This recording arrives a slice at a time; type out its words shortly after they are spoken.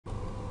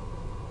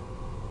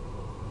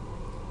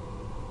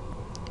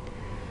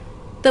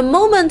The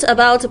moment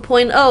about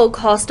point O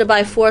caused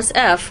by force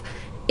F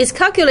is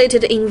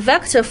calculated in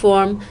vector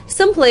form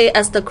simply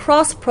as the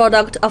cross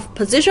product of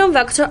position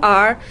vector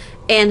r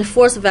and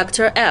force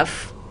vector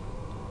F.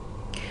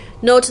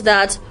 Note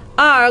that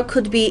r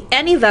could be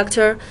any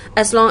vector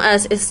as long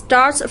as it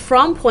starts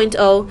from point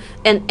O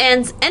and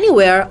ends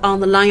anywhere on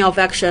the line of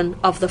action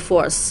of the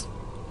force.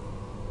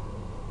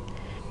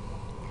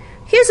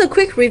 Here's a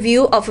quick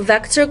review of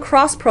vector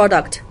cross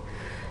product.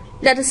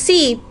 Let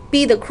C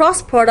be the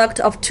cross product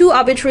of two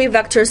arbitrary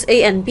vectors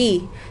A and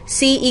B,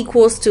 C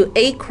equals to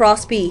A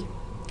cross B.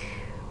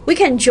 We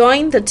can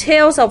join the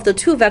tails of the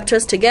two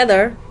vectors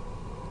together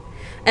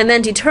and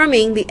then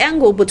determine the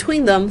angle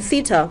between them,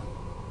 theta.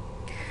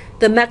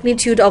 The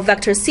magnitude of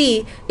vector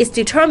C is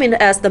determined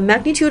as the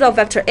magnitude of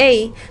vector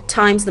A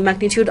times the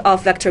magnitude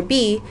of vector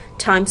B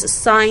times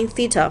sine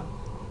theta.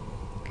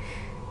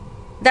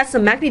 That's the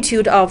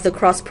magnitude of the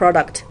cross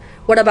product.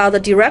 What about the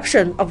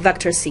direction of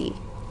vector C?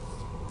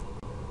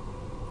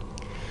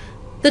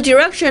 The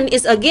direction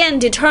is again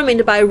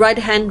determined by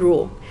right-hand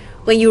rule.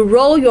 When you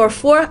roll your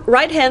four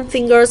right-hand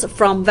fingers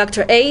from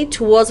vector A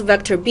towards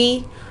vector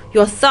B,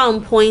 your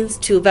thumb points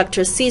to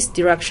vector C's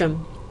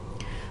direction.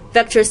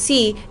 Vector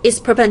C is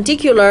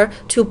perpendicular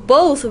to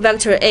both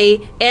vector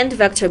A and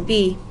vector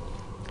B.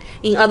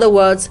 In other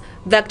words,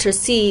 vector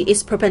C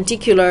is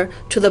perpendicular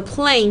to the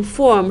plane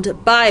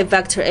formed by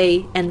vector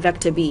A and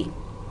vector B.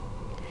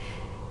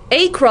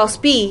 A cross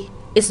B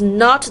is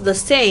not the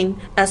same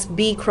as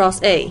B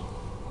cross A.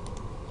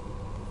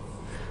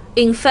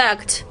 In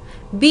fact,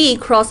 B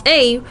cross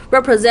A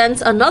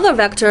represents another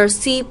vector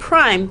C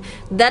prime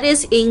that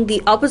is in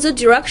the opposite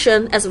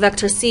direction as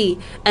vector C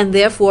and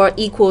therefore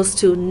equals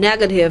to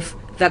negative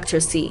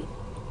vector C.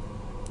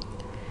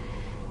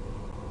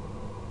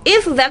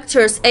 If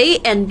vectors A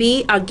and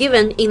B are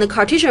given in the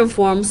Cartesian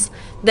forms,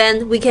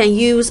 then we can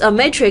use a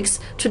matrix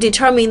to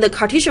determine the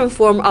Cartesian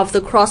form of the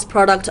cross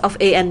product of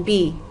A and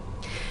B.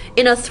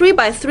 In a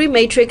 3x3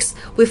 matrix,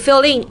 we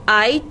fill in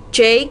I,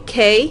 J,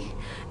 K,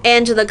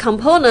 and the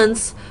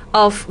components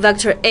of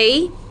vector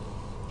A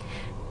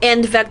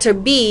and vector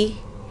B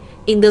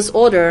in this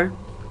order.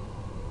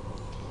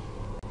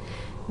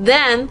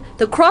 Then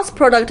the cross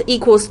product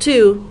equals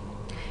to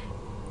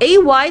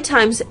AY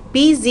times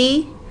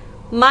BZ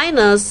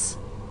minus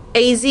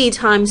AZ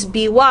times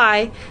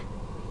BY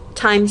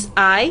times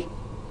I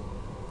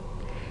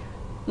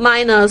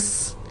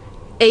minus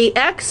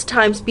AX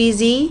times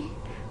BZ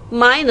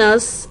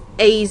minus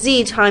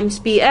AZ times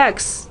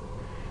BX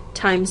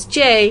times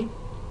J,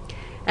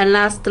 and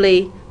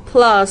lastly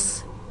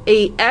plus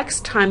AX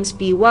times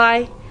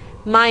BY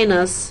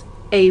minus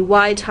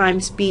AY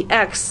times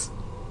BX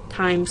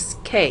times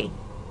K.